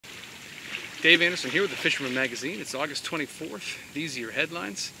Dave Anderson here with the Fisherman magazine. It's August 24th. These are your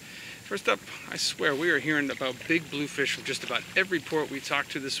headlines. First up, I swear we are hearing about big bluefish from just about every port we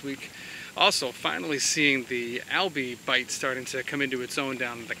talked to this week. Also, finally seeing the albie bite starting to come into its own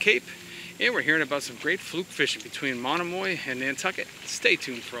down the Cape. And we're hearing about some great fluke fishing between Monomoy and Nantucket. Stay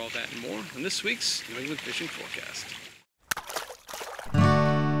tuned for all that and more on this week's New England Fishing Forecast.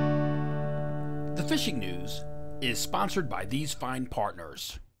 The Fishing News is sponsored by these fine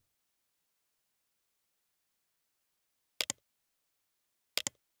partners.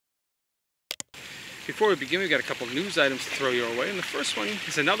 Before we begin, we've got a couple news items to throw your way, and the first one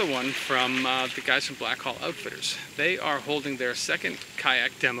is another one from the guys from Black Hall Outfitters. They are holding their second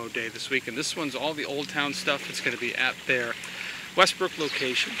kayak demo day this week, and this one's all the Old Town stuff. It's going to be at their Westbrook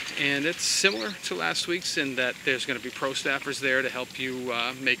location, and it's similar to last week's in that there's going to be pro staffers there to help you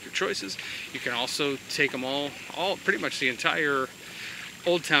make your choices. You can also take them all pretty much the entire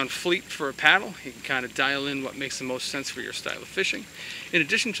Old Town fleet for a paddle. You can kind of dial in what makes the most sense for your style of fishing. In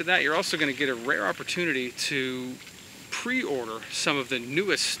addition to that, you're also going to get a rare opportunity to pre-order some of the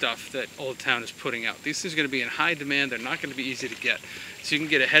newest stuff that Old Town is putting out. These things are going to be in high demand. They're not going to be easy to get. So you can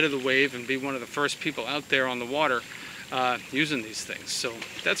get ahead of the wave and be one of the first people out there on the water using these things. So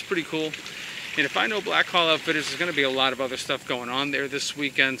that's pretty cool. And if I know Black Hall Outfitters, there's going to be a lot of other stuff going on there this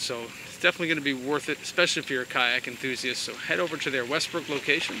weekend. So definitely going to be worth it, especially if you're a kayak enthusiast. So head over to their Westbrook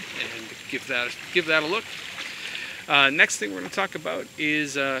location and give that a look. Next thing we're going to talk about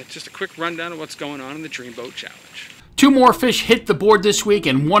is just a quick rundown of what's going on in the Dreamboat Challenge. Two more fish hit the board this week,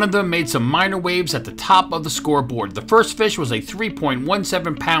 and one of them made some minor waves at the top of the scoreboard. The first fish was a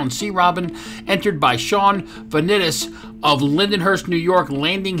 3.17-pound sea robin entered by Sean Vanitas of Lindenhurst, New York,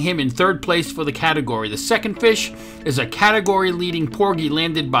 landing him in third place for the category. The second fish is a category-leading porgy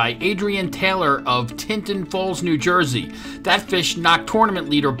landed by Adrian Taylor of Tinton Falls, New Jersey. That fish knocked tournament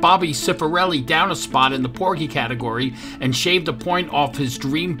leader Bobby Cifarelli down a spot in the porgy category and shaved a point off his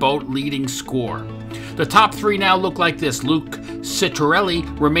Dreamboat leading score. The top three now look like this. Luke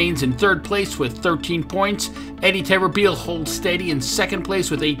Citarelli remains in third place with 13 points. Eddie Terrabile holds steady in second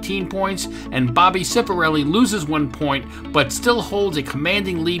place with 18 points. And Bobby Cifarelli loses 1 point, but still holds a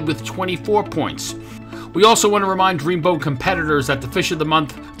commanding lead with 24 points. We also want to remind Dreamboat competitors that the fish of the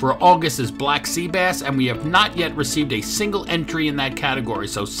month for August is black sea bass, and we have not yet received a single entry in that category,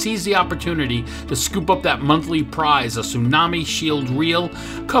 so seize the opportunity to scoop up that monthly prize, a Tsunami Shield reel,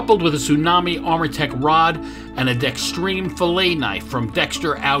 coupled with a Tsunami Armortech rod and a Dextreme fillet knife from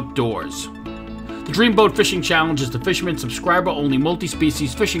Dexter Outdoors. The Dreamboat Fishing Challenge is the Fisherman subscriber-only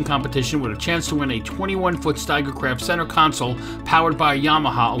multi-species fishing competition with a chance to win a 21-foot Steigercraft center console powered by a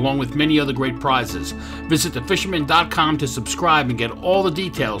Yamaha, along with many other great prizes. Visit thefisherman.com to subscribe and get all the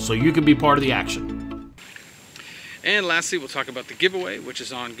details so you can be part of the action. And lastly, we'll talk about the giveaway, which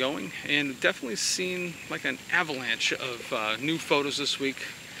is ongoing, and definitely seen like an avalanche of new photos this week.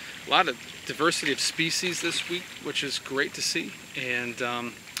 A lot of diversity of species this week, which is great to see, and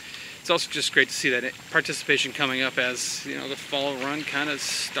it's also just great to see that participation coming up as, you know, the fall run kind of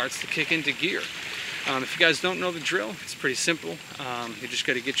starts to kick into gear. If you guys don't know the drill, it's pretty simple. You just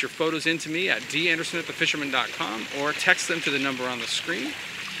got to get your photos into me at danderson@thefisherman.com or text them to the number on the screen.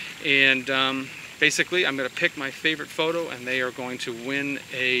 And basically, I'm going to pick my favorite photo, and they are going to win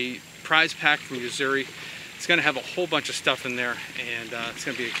a prize pack from Missouri. It's going to have a whole bunch of stuff in there, and it's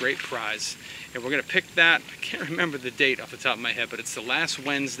going to be a great prize. And we're going to pick that. I can't remember the date off the top of my head, but it's the last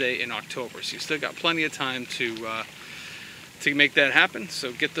Wednesday in October. So you've still got plenty of time to make that happen.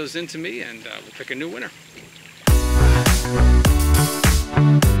 So get those into me, and we'll pick a new winner.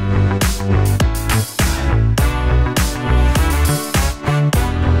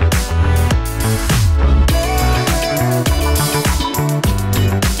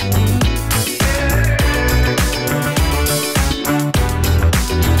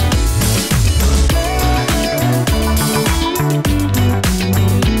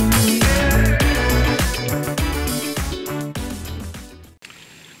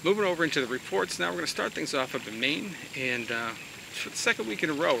 Moving over into the reports now, we're going to start things off up in Maine, and for the second week in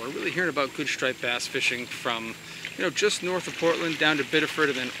a row, we're really hearing about good striped bass fishing from, you know, just north of Portland down to Biddeford,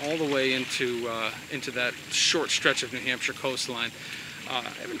 and then all the way into that short stretch of New Hampshire coastline. I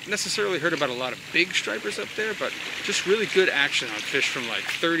haven't necessarily heard about a lot of big stripers up there, but just really good action on fish from like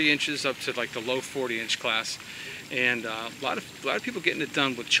 30 inches up to like the low 40-inch class. And a lot of people getting it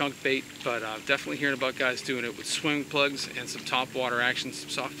done with chunk bait, but definitely hearing about guys doing it with swimming plugs and some top water action, some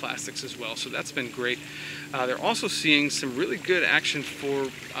soft plastics as well. So that's been great. They're also seeing some really good action for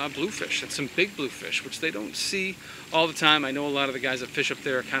bluefish, and some big bluefish, which they don't see all the time. I know a lot of the guys that fish up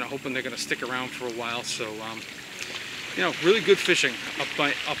there are kind of hoping they're going to stick around for a while. So you know, really good fishing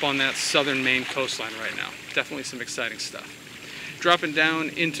up on that southern Maine coastline right now. Definitely some exciting stuff. Dropping down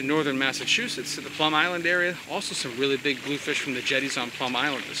into northern Massachusetts to the Plum Island area, also some really big bluefish from the jetties on Plum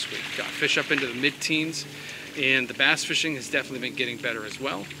Island this week. Got fish up into the mid-teens, and the bass fishing has definitely been getting better as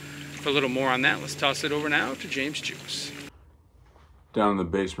well. For a little more on that, let's toss it over now to James Jewkes. Down in the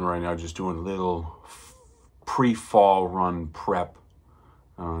basement right now, just doing a little pre-fall run prep.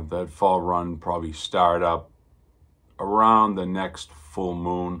 That fall run probably start up around the next full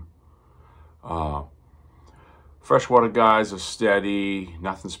moon. Freshwater guys are steady,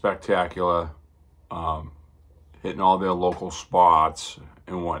 nothing spectacular, hitting all their local spots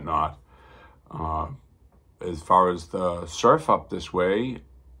and whatnot. As far as the surf up this way,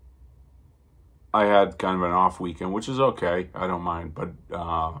 I had kind of an off weekend, which is okay, I don't mind, but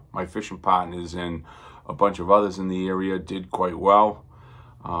my fishing partners and a bunch of others in the area did quite well.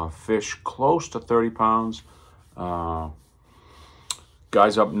 Fish close to 30 pounds.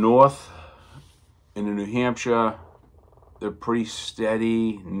 Guys up north in New Hampshire, they're pretty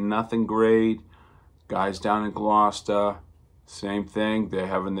steady, nothing great. Guys down in Gloucester, same thing. They're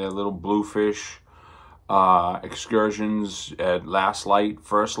having their little bluefish excursions at last light,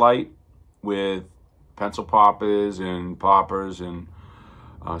 first light, with pencil poppers and poppers and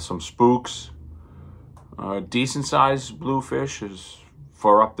some spooks. Decent sized bluefish is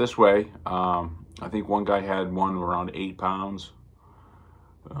for up this way. I think one guy had one around 8 pounds.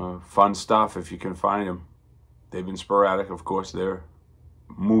 Fun stuff if you can find them. They've been sporadic, of course. They're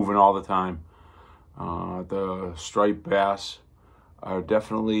moving all the time. The striped bass are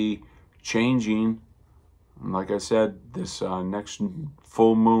definitely changing. And like I said, this next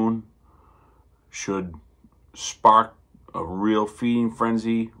full moon should spark a real feeding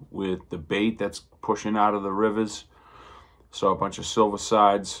frenzy with the bait that's pushing out of the rivers. Saw a bunch of silver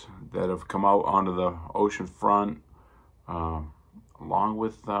sides that have come out onto the ocean front. Along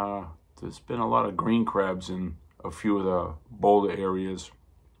with, there's been a lot of green crabs in a few of the boulder areas,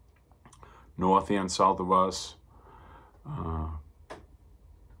 north and south of us.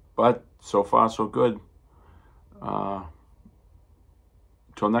 But so far, so good.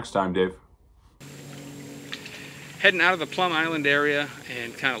 Till next time, Dave. Heading out of the Plum Island area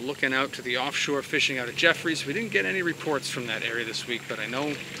and kind of looking out to the offshore fishing out of Jeffries. We didn't get any reports from that area this week, but I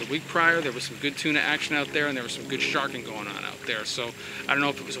know the week prior there was some good tuna action out there and there was some good sharking going on out there. So I don't know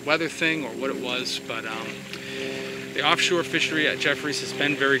if it was a weather thing or what it was, but the offshore fishery at Jeffries has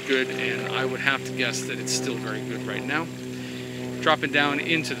been very good, and I would have to guess that it's still very good right now. Dropping down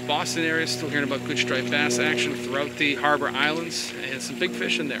into the Boston area, still hearing about good striped bass action throughout the harbor islands, and some big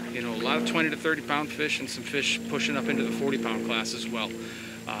fish in there. You know, a lot of 20 to 30 pound fish and some fish pushing up into the 40 pound class as well.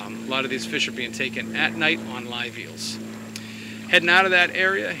 A lot of these fish are being taken at night on live eels. Heading out of that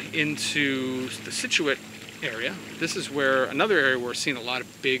area into the Scituate area, this is where another area where we're seeing a lot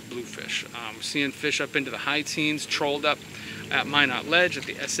of big bluefish. We're seeing fish up into the high teens, trolled up at Minot Ledge, at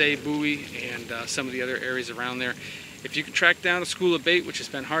the SA buoy, and some of the other areas around there. If you can track down a school of bait, which has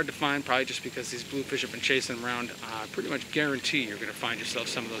been hard to find, probably just because these bluefish have been chasing around, I pretty much guarantee you're going to find yourself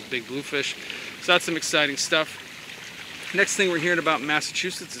some of those big bluefish. So that's some exciting stuff. Next thing we're hearing about in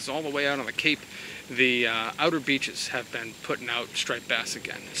Massachusetts is all the way out on the Cape. The outer beaches have been putting out striped bass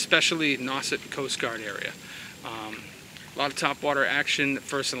again, especially Nauset Coast Guard area. A lot of topwater action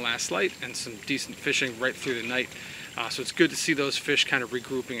first and last light, and some decent fishing right through the night. So it's good to see those fish kind of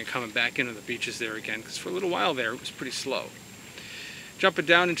regrouping and coming back into the beaches there again, because for a little while there it was pretty slow. Jumping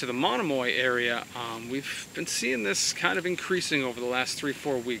down into the Monomoy area, we've been seeing this kind of increasing over the last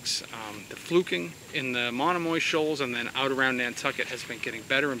 3-4 weeks. The fluking in the Monomoy shoals and then out around Nantucket has been getting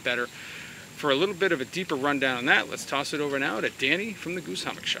better and better. For a little bit of a deeper rundown on that, let's toss it over now to Danny from the Goose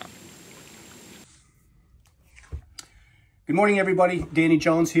Hummock Shop. Good morning, everybody. Danny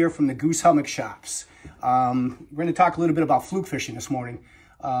Jones here from the Goose Hummock Shops. We're going to talk a little bit about fluke fishing this morning.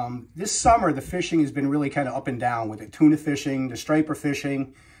 This summer, the fishing has been really kind of up and down with it. Tuna fishing, the striper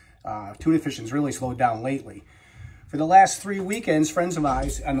fishing. Tuna fishing's really slowed down lately. For the last 3 weekends, friends of mine,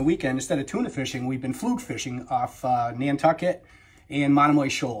 on the weekend, instead of tuna fishing, we've been fluke fishing off Nantucket and Monomoy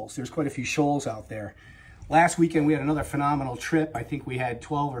shoals. There's quite a few shoals out there. Last weekend, we had another phenomenal trip. I think we had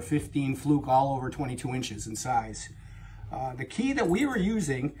 12 or 15 fluke, all over 22 inches in size. The key that we were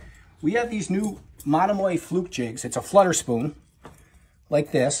using, we have these new Monomoy fluke jigs. It's a flutter spoon,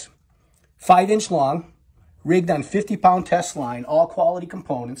 like this, 5-inch long, rigged on 50-pound test line, all quality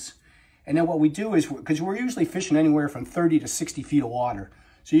components. And then what we do is, because we're usually fishing anywhere from 30 to 60 feet of water.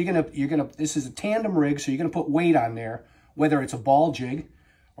 So this is a tandem rig, so you're gonna put weight on there, whether it's a ball jig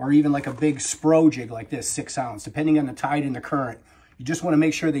or even like a big spro jig like this, 6 ounce, depending on the tide and the current. You just wanna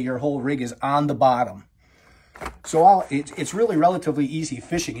make sure that your whole rig is on the bottom. So it's really relatively easy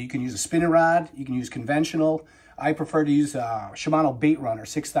fishing. You can use a spinning rod, you can use conventional. I prefer to use a Shimano bait runner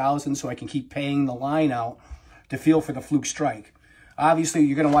 6000 so I can keep paying the line out to feel for the fluke strike. Obviously,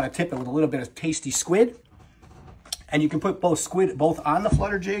 you're going to want to tip it with a little bit of tasty squid. And you can put both on the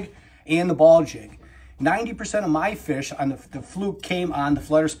flutter jig and the ball jig. 90% of my fish on the fluke came on the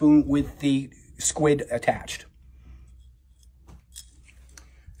flutter spoon with the squid attached.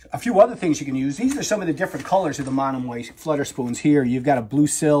 A few other things you can use. These are some of the different colors of the Monomoy flutter spoons here. You've got a blue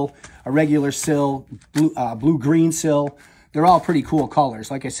sill, a regular sill, blue-green sill. They're all pretty cool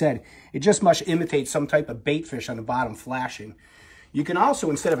colors. Like I said, it just must imitate some type of bait fish on the bottom flashing. You can also,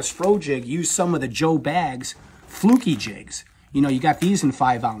 instead of a Spro jig, use some of the Joe Baggs fluky jigs. You know, you got these in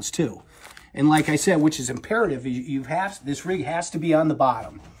 5 ounce too. And like I said, which is imperative, this rig has to be on the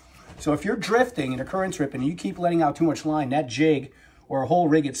bottom. So if you're drifting and a current's ripping and you keep letting out too much line, that jig or a whole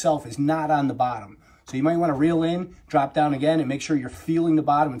rig itself is not on the bottom. So you might want to reel in, drop down again, and make sure you're feeling the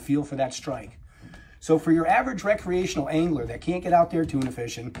bottom and feel for that strike. So for your average recreational angler that can't get out there tuna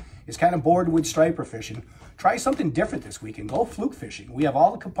fishing, is kind of bored with striper fishing, try something different this weekend. Go fluke fishing. We have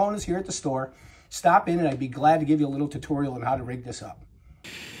all the components here at the store. Stop in and I'd be glad to give you a little tutorial on how to rig this up.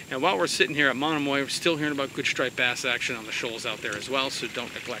 And while we're sitting here at Monomoy, we're still hearing about good striped bass action on the shoals out there as well, so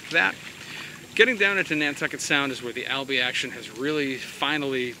don't neglect that. Getting down into Nantucket Sound is where the albie action has really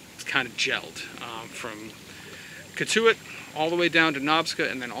finally kind of gelled. From Katuitt all the way down to Nobska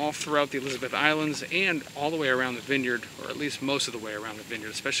and then all throughout the Elizabeth Islands and all the way around the Vineyard, or at least most of the way around the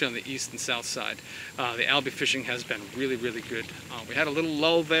Vineyard, especially on the east and south side. The albie fishing has been really, really good. We had a little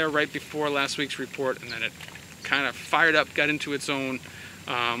lull there right before last week's report, and then it kind of fired up, got into its own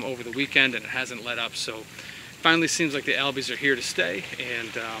over the weekend, and it hasn't let up. So finally seems like the albies are here to stay,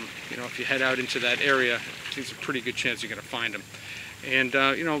 and you know, if you head out into that area, there's a pretty good chance you're going to find them. And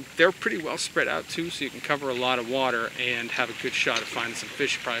you know, they're pretty well spread out too, so you can cover a lot of water and have a good shot at finding some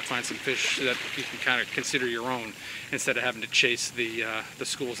fish. You probably find some fish that you can kind of consider your own instead of having to chase the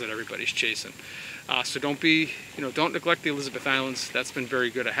schools that everybody's chasing. So don't neglect the Elizabeth Islands. That's been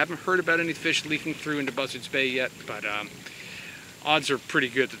very good. I haven't heard about any fish leaking through into Buzzards Bay yet, but odds are pretty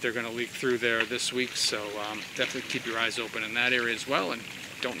good that they're going to leak through there this week. So definitely keep your eyes open in that area as well. And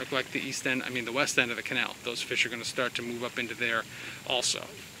don't neglect the west end of the canal. Those fish are going to start to move up into there also.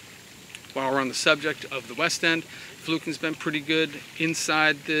 While we're on the subject of the west end, fluking's been pretty good.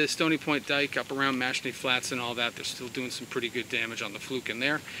 Inside the Stony Point Dike, up around Mashney Flats and all that, they're still doing some pretty good damage on the fluke in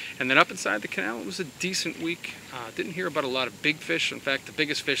there. And then up inside the canal, it was a decent week. Didn't hear about a lot of big fish. In fact, the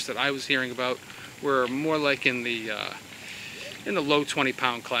biggest fish that I was hearing about were more like in the low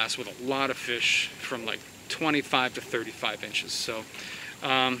 20-pound class, with a lot of fish from like 25 to 35 inches. So you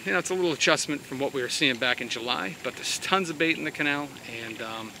know, it's a little adjustment from what we were seeing back in July, but there's tons of bait in the canal, and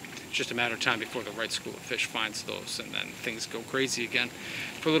it's just a matter of time before the right school of fish finds those, and then things go crazy again.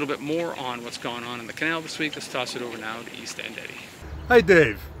 For a little bit more on what's going on in the canal this week, let's toss it over now to East End Eddie. Hi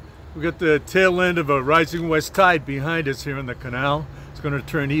Dave. We got the tail end of a rising west tide behind us here in the canal. It's going to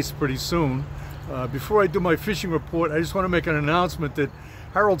turn east pretty soon. Before I do my fishing report, I just want to make an announcement that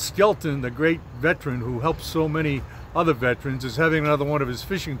Harold Skelton, the great veteran who helped so many other veterans, is having another one of his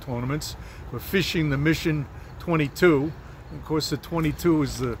fishing tournaments. We're fishing the Mission 22. Of course, the 22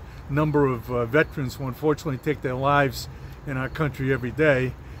 is the number of veterans who unfortunately take their lives in our country every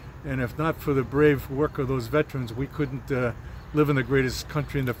day. And if not for the brave work of those veterans, we couldn't live in the greatest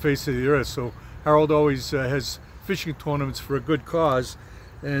country in the face of the earth. So Harold always has fishing tournaments for a good cause.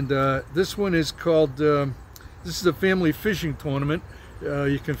 And this one is called, this is a family fishing tournament.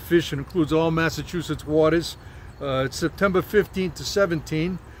 You can fish, it includes all Massachusetts waters. It's September 15th to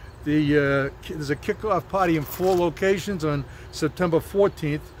 17th. There's a kickoff party in 4 locations on September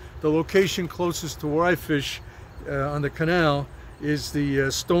 14th. The location closest to where I fish on the canal is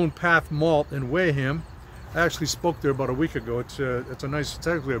the Stone Path Malt in Wareham. I actually spoke there about a week ago. It's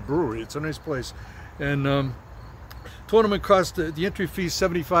actually a brewery. It's a nice place. And tournament cost, the entry fee is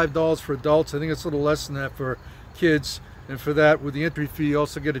 $75 for adults. I think it's a little less than that for kids. And for that, with the entry fee, you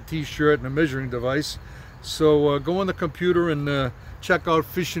also get a t-shirt and a measuring device. So go on the computer and check out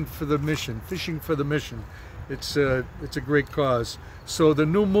Fishing for the Mission. Fishing for the Mission. It's a great cause. So the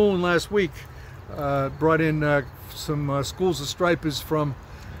new moon last week brought in some schools of stripers from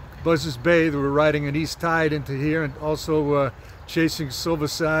Buzzards Bay. They were riding an east tide into here, and also chasing silver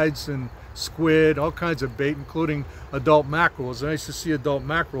sides and squid, all kinds of bait, including adult mackerel. It's nice to see adult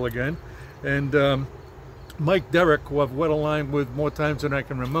mackerel again. And Mike Derrick, who I've wet a line with more times than I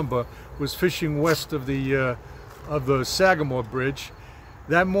can remember, was fishing west of the Sagamore Bridge.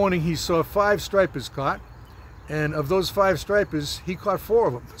 That morning he saw 5 stripers caught, And of those 5 stripers, he caught 4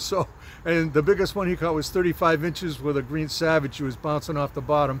 of them. So, and the biggest one he caught was 35 inches with a green savage. He was bouncing off the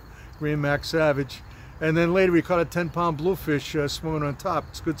bottom, green mac savage. And then later he caught a 10-pound bluefish swimming on top.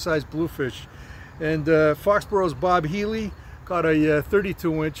 It's good sized bluefish. And Foxborough's Bob Healy caught a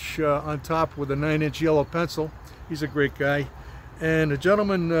 32-inch on top with a 9-inch yellow pencil. He's a great guy. And a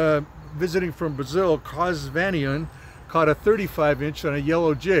gentleman visiting from Brazil, Cos Vanian, caught a 35-inch on a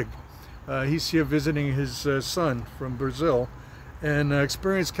yellow jig. He's here visiting his son from Brazil. And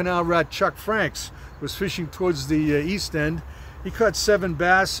experienced canal rat Chuck Franks was fishing towards the east end. He caught 7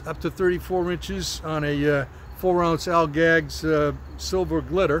 bass up to 34 inches on a 4-ounce Algags silver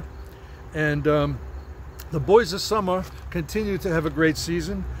glitter. And the boys this summer continue to have a great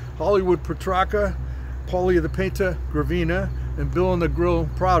season. Hollywood Petrarca, Paulie the Painter Gravina, and Bill and the Grill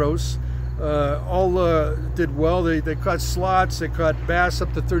Prados all did well. They caught slots, they caught bass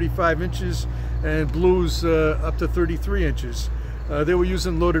up to 35 inches, and blues up to 33 inches. They were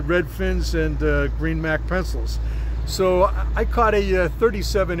using loaded red fins and green mac pencils. So I caught a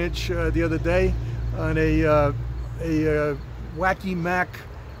 37-inch the other day on a Wacky Mac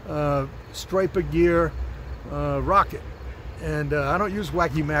striper gear rocket. And I don't use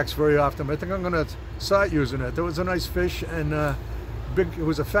Wacky Macs very often, but I think I'm going to start using it. That was a nice fish, and it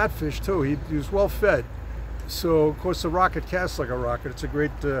was a fat fish too. He was well fed. So of course the rocket casts like a rocket. It's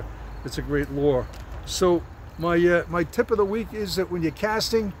a great lure. So my tip of the week is that when you're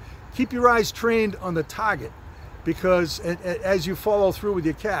casting, keep your eyes trained on the target, because as you follow through with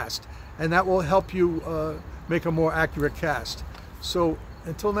your cast, and that will help you make a more accurate cast. So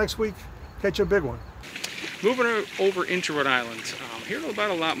until next week, catch a big one. Moving over into Rhode Island, hearing about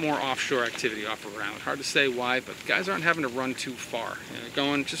a lot more offshore activity off of Rhode Island. Hard to say why, but guys aren't having to run too far.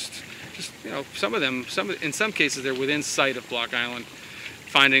 Going just some of them, in some cases they're within sight of Block Island,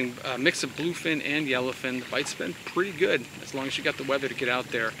 finding a mix of bluefin and yellowfin. The bite's been pretty good as long as you got the weather to get out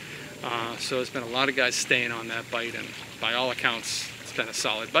there. So there's been a lot of guys staying on that bite, and by all accounts, it's been a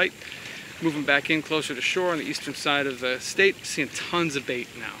solid bite. Moving back in closer to shore on the eastern side of the state, seeing tons of bait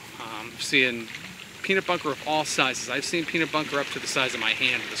now. Seeing peanut bunker of all sizes. I've seen peanut bunker up to the size of my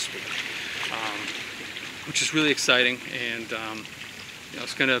hand this week, which is really exciting, and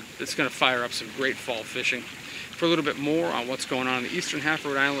it's gonna fire up some great fall fishing. For a little bit more on what's going on in the eastern half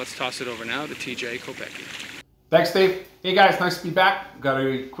of Rhode Island, let's toss it over now to TJ Kopecky. Thanks, Dave. Hey guys, nice to be back. Got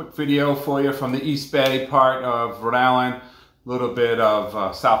a quick video for you from the East Bay part of Rhode Island, a little bit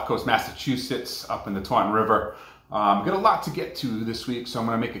of South Coast Massachusetts up in the Taunton River. Got a lot to get to this week, so I'm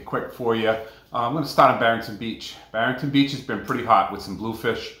going to make it quick for you. I'm going to start on Barrington Beach. Barrington Beach has been pretty hot with some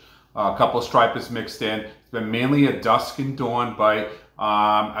bluefish, a couple of stripers mixed in. It's been mainly a dusk and dawn bite.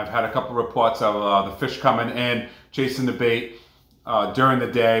 I've had a couple reports of the fish coming in, chasing the bait during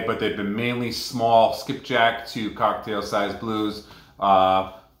the day, but they've been mainly small skipjack to cocktail-sized blues,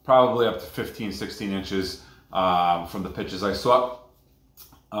 probably up to 15, 16 inches from the pictures I saw.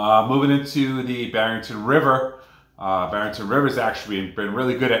 Moving into the Barrington River. Barrington River's actually been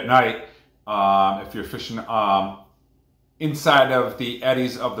really good at night if you're fishing inside of the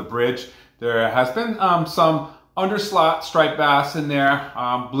eddies of the bridge. There has been some underslot striped bass in there,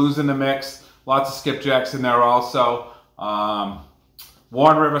 blues in the mix, lots of skipjacks in there also.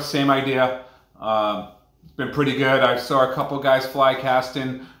 Warren River, same idea. It's been pretty good. I saw a couple guys fly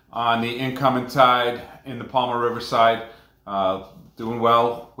casting on the incoming tide in the Palmer River side, doing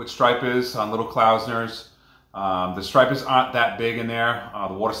well with stripers on little Klausners. The stripers aren't that big in there.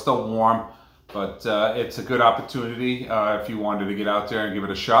 The water's still warm, but it's a good opportunity if you wanted to get out there and give it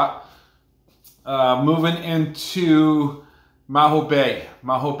a shot. Moving into Maho Bay.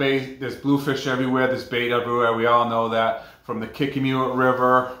 Maho Bay, there's bluefish everywhere, there's bait everywhere. We all know that, from the Kickamuit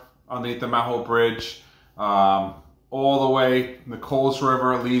River underneath the Maho Bridge, all the way the Coles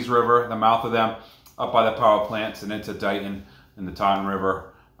River, Lees River, the mouth of them, up by the power plants and into Dighton in the Taunton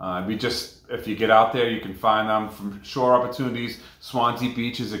River. If you get out there, you can find them from shore opportunities. Swansea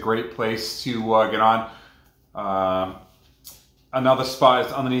Beach is a great place to get on. Another spot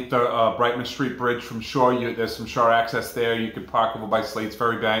is underneath the Brightman Street Bridge from shore. There's some shore access there. You can park over by Slate's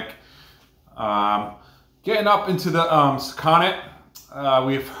Ferry Bank. Getting up into the Saconnet,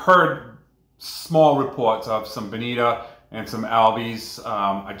 we've heard small reports of some bonita and some albies.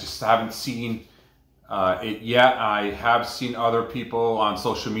 I just haven't seen it yet. I have seen other people on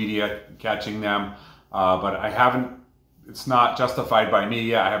social media catching them, but I haven't, it's not justified by me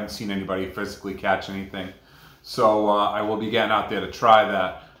yet. I haven't seen anybody physically catch anything. So I will be getting out there to try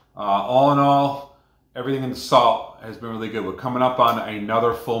that. All in all, everything in the salt has been really good. We're coming up on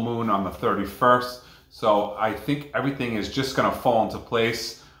another full moon on the 31st. So I think everything is just gonna fall into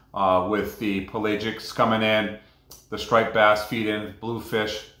place. with the pelagics coming in, the striped bass feeding,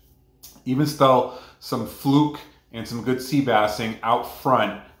 bluefish, even still some fluke and some good sea bassing out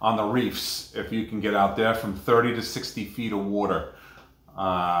front on the reefs if you can get out there from 30 to 60 feet of water.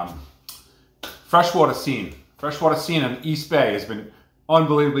 Freshwater scene in East Bay has been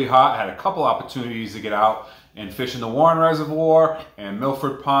unbelievably hot. Had a couple opportunities to get out and fish in the Warren Reservoir and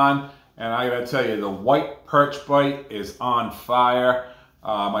Milford Pond, and I gotta tell you, the white perch bite is on fire.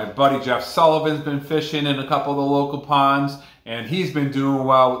 My buddy Jeff Sullivan's been fishing in a couple of the local ponds, and he's been doing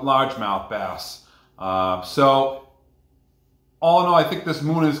well with largemouth bass. So all in all, I think this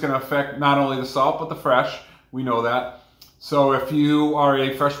moon is going to affect not only the salt but the fresh. We know that. So if you are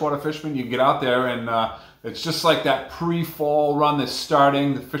a freshwater fisherman, you get out there, and it's just like that pre-fall run that's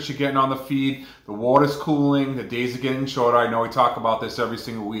starting. The fish are getting on the feed, the water's cooling, the days are getting shorter. I know we talk about this every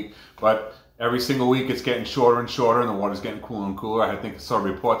single week, but every single week it's getting shorter and shorter, and the water's getting cooler and cooler. I think I saw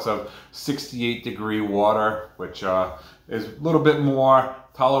reports of 68-degree water, which is a little bit more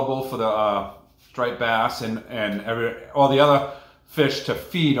tolerable for the striped bass and all the other fish to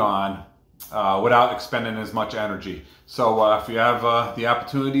feed on without expending as much energy. So if you have the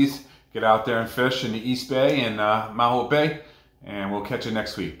opportunities, get out there and fish in the East Bay and Mount Bay, and we'll catch you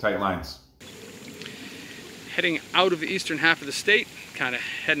next week. Tight lines. Heading out of the eastern half of the state, kind of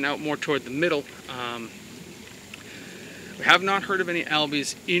heading out more toward the middle. We have not heard of any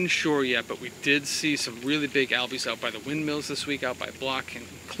albies inshore yet, but we did see some really big albies out by the windmills this week, out by Block,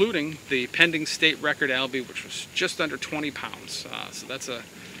 including the pending state record albie, which was just under 20 pounds. So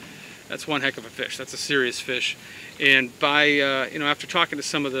that's one heck of a fish. That's a serious fish. And by after talking to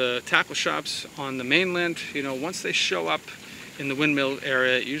some of the tackle shops on the mainland, once they show up in the windmill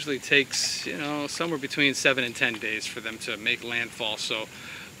area, it usually takes somewhere between 7 and 10 days for them to make landfall. So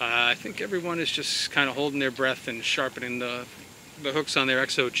I think everyone is just kind of holding their breath and sharpening the hooks on their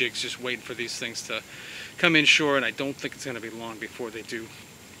exo jigs, just waiting for these things to come inshore, and I don't think it's going to be long before they do.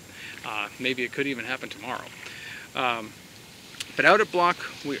 Maybe it could even happen tomorrow. But out at Block,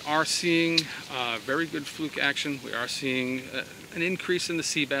 we are seeing very good fluke action. We are seeing an increase in the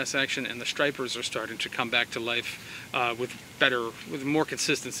sea bass action, and the stripers are starting to come back to life with more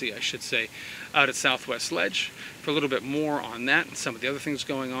consistency, I should say, out at Southwest Ledge. For a little bit more on that and some of the other things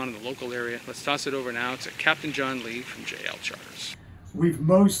going on in the local area, let's toss it over now to Captain John Lee from JL Charters. We've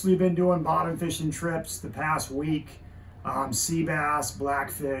mostly been doing bottom fishing trips the past week. Sea bass,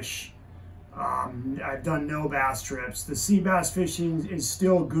 blackfish. I've done no bass trips. The sea bass fishing is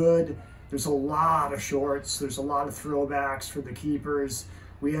still good. There's a lot of shorts. There's a lot of throwbacks for the keepers.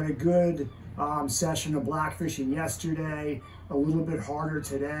 We had a good session of blackfishing yesterday, a little bit harder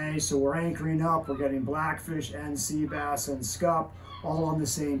today. So we're anchoring up. We're getting blackfish and sea bass and scup all on the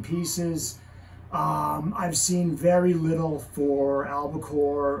same pieces. I've seen very little for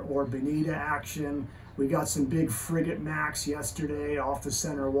albacore or bonita action. We got some big frigate max yesterday off the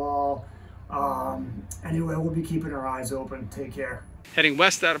center wall. Anyway, we'll be keeping our eyes open. Take care. Heading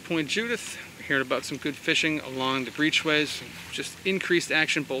west out of Point Judith, we're hearing about some good fishing along the breachways. Just increased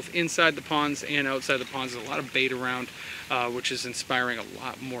action both inside the ponds and outside the ponds. There's a lot of bait around, which is inspiring a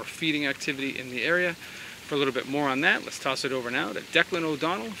lot more feeding activity in the area. For a little bit more on that, let's toss it over now to Declan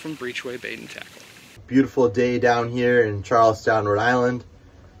O'Donnell from Breachway Bait and Tackle. Beautiful day down here in Charlestown, Rhode Island.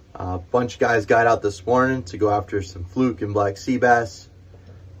 A bunch of guys got out this morning to go after some fluke and black sea bass.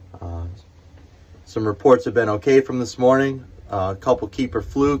 Some reports have been okay from this morning. A couple keeper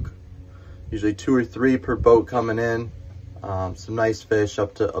fluke, usually 2 or 3 per boat coming in. Some nice fish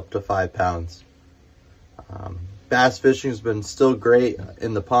up to 5 pounds. Bass fishing has been still great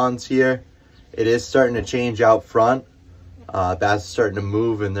in the ponds here. It is starting to change out front. Bass are starting to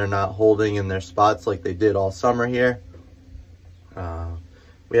move and they're not holding in their spots like they did all summer here.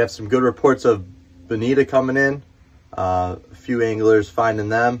 We have some good reports of bonita coming in. A few anglers finding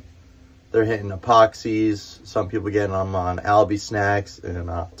them. They're hitting epoxies. Some people getting them on albie snacks and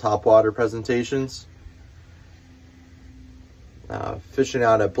topwater presentations. Fishing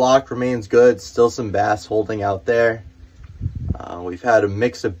out at Block remains good. Still some bass holding out there. We've had a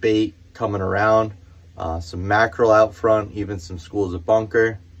mix of bait coming around. Some mackerel out front, even some schools of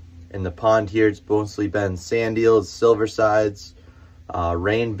bunker. In the pond here, it's mostly been sand eels, silver sides,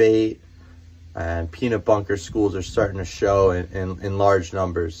 rain bait, and peanut bunker schools are starting to show in large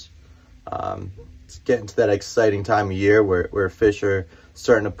numbers. It's getting to that exciting time of year where fish are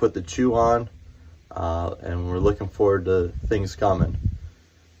starting to put the chew on, and we're looking forward to things coming.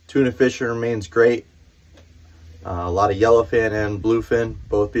 Tuna fishing remains great. A lot of yellowfin and bluefin,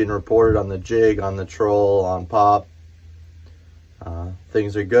 both being reported on the jig, on the troll, on pop.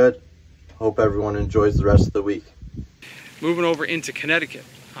 Things are good. Hope everyone enjoys the rest of the week. Moving over into Connecticut.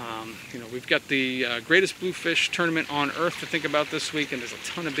 You know, we've got the Greatest Bluefish Tournament on Earth to think about this week, and there's a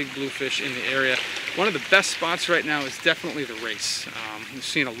ton of big bluefish in the area. One of the best spots right now is definitely the race. We've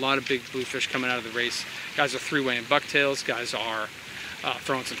seen a lot of big bluefish coming out of the race. Guys are three-weighing bucktails, guys are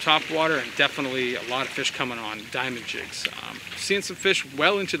throwing some top water, and definitely a lot of fish coming on diamond jigs. Seeing some fish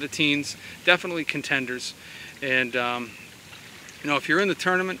well into the teens, definitely contenders. And you know, if you're in the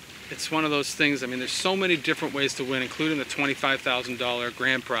tournament, it's one of those things. I mean, there's so many different ways to win, including the $25,000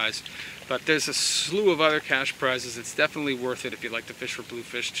 grand prize. But there's a slew of other cash prizes. It's definitely worth it if you like to fish for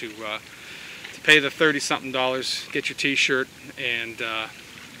bluefish to pay the $30-something, get your T-shirt, and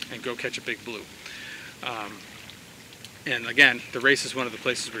go catch a big blue. And again, the race is one of the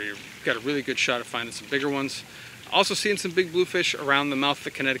places where you've got a really good shot of finding some bigger ones. Also seeing some big bluefish around the mouth of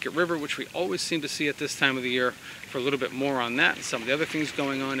the Connecticut River, which we always seem to see at this time of the year. For a little bit more on that and some of the other things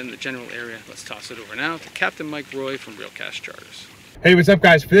going on in the general area, let's toss it over now to Captain Mike Roy from Real Cash Charters. Hey, what's up,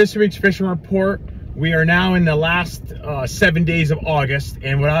 guys? For this week's fishing report, we are now in the last 7 days of August,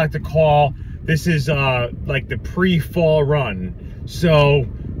 and what I like to call, this is like the pre-fall run. So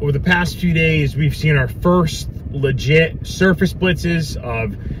over the past few days, we've seen our first legit surface blitzes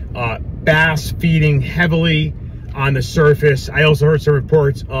of bass feeding heavily on the surface. I also heard some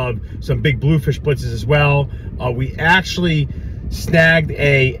reports of some big bluefish blitzes as well. We actually snagged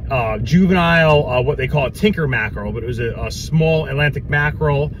a juvenile, what they call a tinker mackerel, but it was a small Atlantic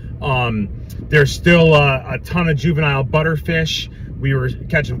mackerel. There's still a ton of juvenile butterfish. We were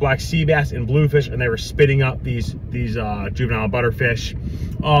catching black sea bass and bluefish, and they were spitting up these juvenile butterfish.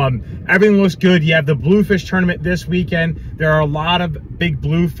 Everything looks good. You have the bluefish tournament this weekend. There are a lot of big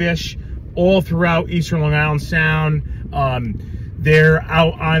bluefish all throughout eastern Long Island Sound. They're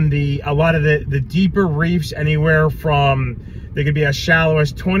out on a lot of the deeper reefs, anywhere from, they could be as shallow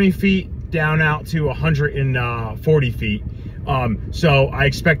as 20 feet down out to 140 feet. So I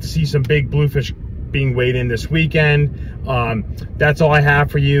expect to see some big bluefish being weighed in this weekend. That's all I have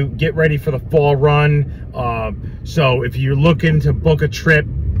for you. Get ready for the fall run. So if you're looking to book a trip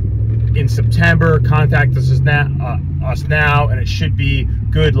in September, contact us now, and it should be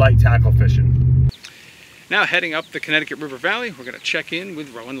good light tackle fishing. Now heading up the Connecticut River Valley, we're going to check in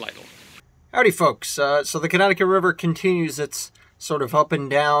with Rowan Lytle. Howdy, folks. So the Connecticut River continues its sort of up and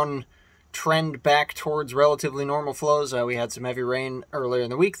down trend back towards relatively normal flows. We had some heavy rain earlier in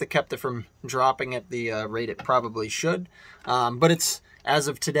the week that kept it from dropping at the rate it probably should. But it's, as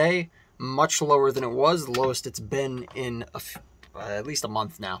of today, much lower than it was, the lowest it's been in at least a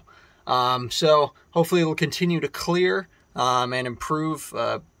month now. So hopefully it'll continue to clear and improve.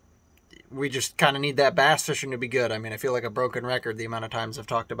 We just kind of need that bass fishing to be good. I mean, I feel like a broken record the amount of times I've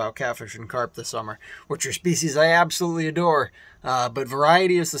talked about catfish and carp this summer, which are species I absolutely adore. But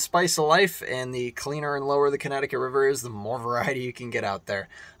variety is the spice of life, and the cleaner and lower the Connecticut River is, the more variety you can get out there.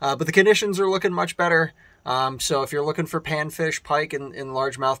 But the conditions are looking much better. So if you're looking for panfish, pike, and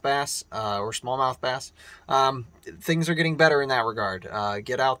largemouth bass or smallmouth bass, things are getting better in that regard.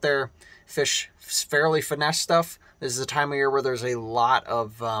 Get out there, fish fairly finesse stuff. This is a time of year where there's a lot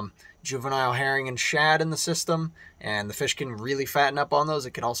of juvenile herring and shad in the system, and the fish can really fatten up on those.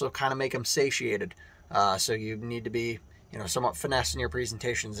 It can also kind of make them satiated. So you need to be, somewhat finesse in your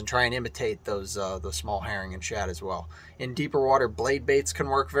presentations and try and imitate those the small herring and shad as well. In deeper water, blade baits can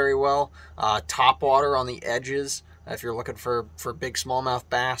work very well. Top water on the edges, if you're looking for big smallmouth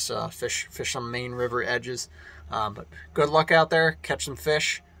bass, fish some Maine River edges. But good luck out there. Catch some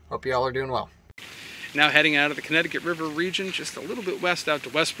fish. Hope you all are doing well. Now heading out of the Connecticut River region, just a little bit west out to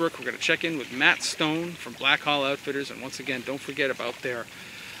Westbrook, we're going to check in with Matt Stone from Black Hall Outfitters. And once again, don't forget about their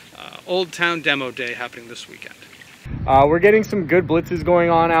Old Town Demo Day happening this weekend. We're getting some good blitzes going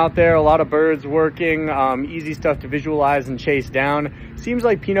on out there, a lot of birds working, easy stuff to visualize and chase down. Seems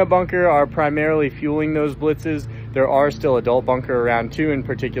like peanut bunker are primarily fueling those blitzes. There are still adult bunker around too in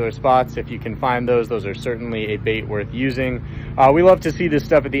particular spots. If you can find those are certainly a bait worth using. We love to see this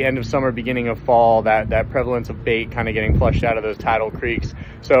stuff at the end of summer, beginning of fall, that prevalence of bait kind of getting flushed out of those tidal creeks.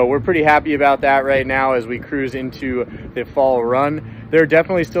 So we're pretty happy about that right now as we cruise into the fall run. There are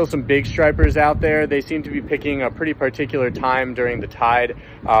definitely still some big stripers out there. They seem to be picking a pretty particular time during the tide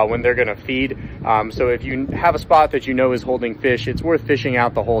when they're going to feed. So if you have a spot that you know is holding fish, it's worth fishing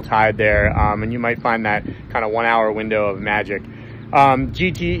out the whole tide there, and you might find that kind of 1 hour window of magic.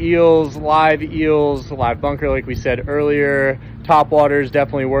 GT eels, live bunker like we said earlier. Top water is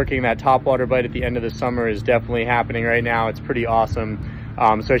definitely working. That top water bite at the end of the summer is definitely happening right now. It's pretty awesome.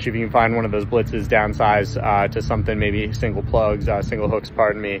 Especially if you can find one of those blitzes downsize to something, maybe single plugs, single hooks,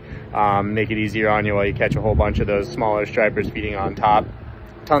 pardon me. Make it easier on you while you catch a whole bunch of those smaller stripers feeding on top.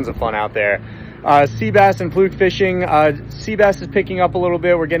 Tons of fun out there. Sea bass and fluke fishing. Sea bass is picking up a little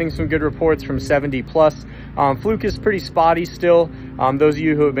bit. We're getting some good reports from 70 plus. Fluke is pretty spotty still. Those of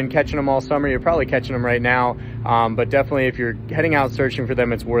you who have been catching them all summer, you're probably catching them right now. But definitely if you're heading out searching for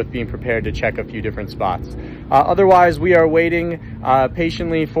them, it's worth being prepared to check a few different spots. Otherwise, we are waiting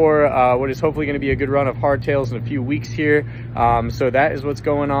patiently for what is hopefully going to be a good run of hardtails in a few weeks here. So that is what's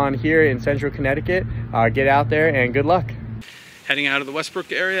going on here in central Connecticut. Get out there and good luck. Heading out of the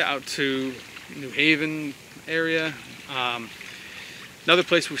Westbrook area out to New Haven area. Another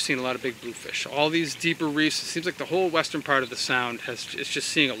place we've seen a lot of big bluefish. All these deeper reefs, it seems like the whole western part of the Sound is just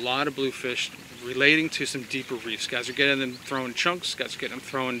seeing a lot of bluefish relating to some deeper reefs. Guys are getting them throwing chunks, guys are getting them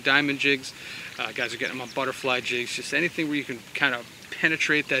throwing diamond jigs, guys are getting them on butterfly jigs, just anything where you can kind of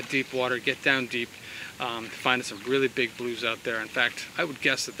penetrate that deep water, get down deep, finding some really big blues out there. In fact, I would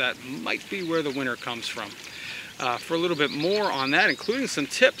guess that that might be where the winner comes from. For a little bit more on that, including some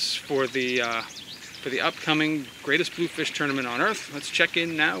tips for the upcoming Greatest Bluefish Tournament on Earth, let's check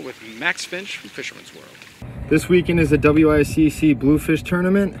in now with Max Finch from Fisherman's World. This weekend is the WICC Bluefish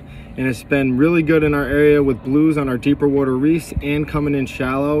Tournament, and it's been really good in our area with blues on our deeper water reefs and coming in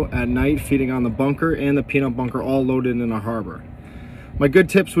shallow at night, feeding on the bunker and the peanut bunker, all loaded in our harbor. My good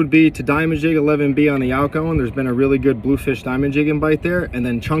tips would be to diamond jig 11B on the outgoing. There's been a really good bluefish diamond jigging bite there, and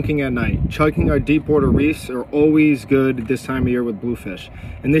then chunking at night. Chunking our deep water reefs are always good this time of year with bluefish,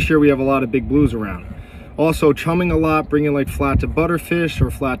 and this year we have a lot of big blues around. Also chumming a lot, bringing like flat to butterfish or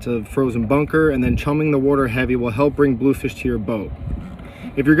flat to frozen bunker, and then chumming the water heavy will help bring bluefish to your boat.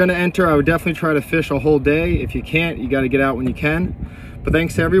 If you're going to enter, I would definitely try to fish a whole day. If you can't, you got to get out when you can. But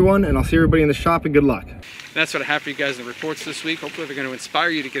thanks to everyone, and I'll see everybody in the shop, and good luck. And that's what I have for you guys in the reports this week. Hopefully they're going to inspire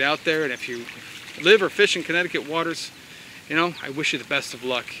you to get out there, and if you live or fish in Connecticut waters, you know, I wish you the best of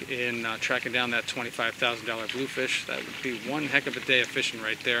luck in tracking down that $25,000 bluefish. That would be one heck of a day of fishing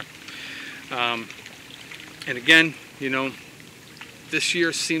right there. And again, you know, this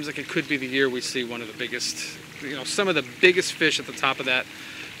year seems like it could be the year we see one of the biggest, you know, some of the biggest fish at the top of that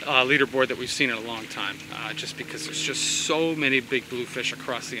leaderboard that we've seen in a long time, just because there's just so many big bluefish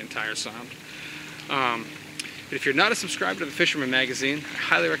across the entire Sound. But if you're not a subscriber to the Fisherman magazine, I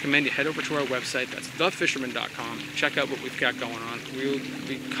highly recommend you head over to our website. That's thefisherman.com. Check out what we've got going on.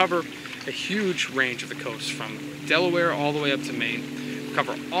 We cover a huge range of the coast, from Delaware all the way up to Maine. We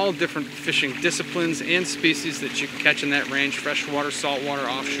cover all different fishing disciplines and species that you can catch in that range: freshwater, saltwater,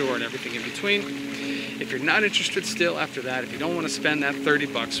 offshore, and everything in between. If you're not interested still after that, if you don't want to spend that 30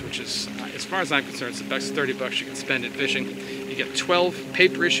 bucks, which is, as far as I'm concerned, it's the best 30 bucks you can spend at fishing. You get 12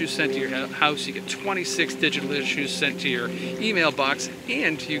 paper issues sent to your house, you get 26 digital issues sent to your email box,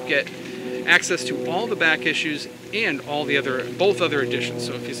 and you get access to all the back issues and all the both other editions.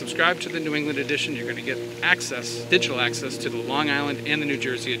 So if you subscribe to the New England edition, you're going to get digital access to the Long Island and the New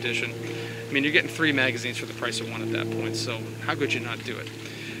Jersey edition. I mean, you're getting 3 magazines for the price of 1 at that point, so how could you not do it?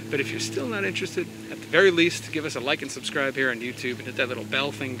 But if you're still not interested, at the very least, give us a like and subscribe here on YouTube, and hit that little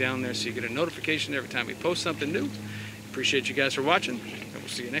bell thing down there so you get a notification every time we post something new. Appreciate you guys for watching, and we'll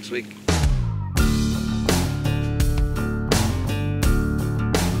see you next week.